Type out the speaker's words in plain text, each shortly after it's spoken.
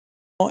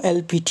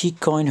LPT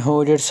coin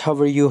holders, how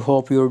are you?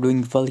 Hope you're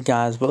doing well,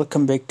 guys.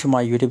 Welcome back to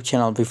my YouTube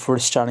channel. Before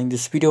starting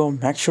this video,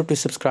 make sure to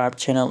subscribe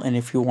channel, and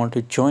if you want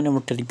to join our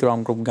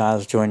Telegram group,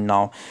 guys, join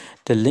now.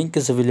 The link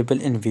is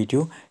available in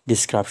video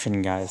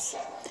description, guys.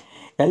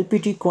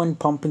 LPT coin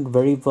pumping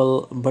very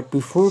well, but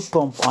before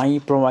pump I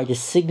provide a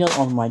signal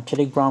on my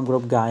Telegram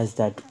group, guys,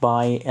 that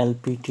buy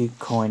LPT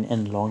coin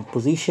in long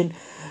position.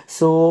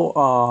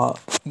 So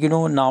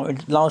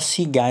now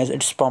see, guys,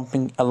 it's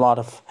pumping a lot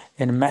of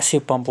and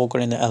massive pump occur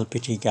in the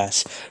LPT,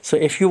 guys. So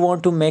if you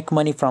want to make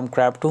money from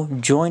crypto,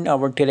 join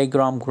our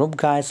Telegram group,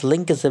 guys.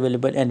 Link is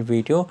available in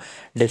video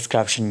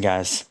description,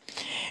 guys.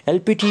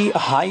 LPT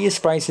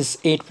highest price is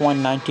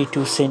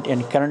 8.92 cent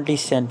and currently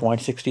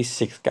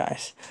 10.66,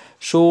 guys.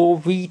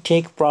 So we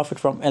take profit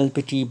from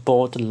LPT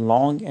both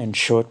long and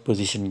short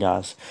position,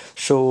 guys.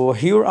 So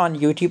here on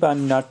YouTube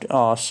I'm not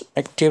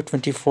active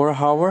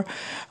 24-hour.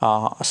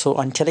 So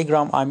on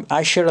Telegram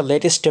I share a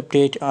latest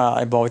update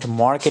about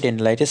market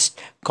and latest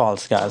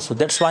calls, guys. So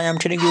that's why I'm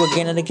telling you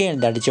again and again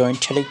that join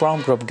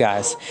Telegram group,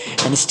 guys.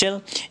 And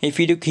still, if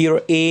you look here,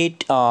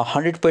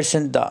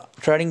 100% the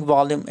trading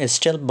volume is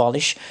still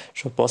bullish.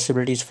 So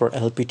possibilities for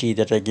LPT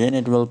that again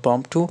it will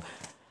pump to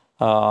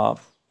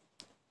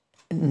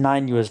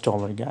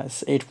 $9,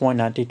 guys.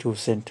 8.92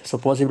 cent. So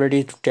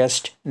possibility to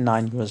test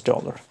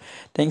 $9.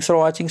 Thanks for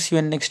watching. See you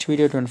in next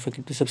video. Don't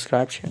forget to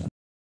subscribe channel.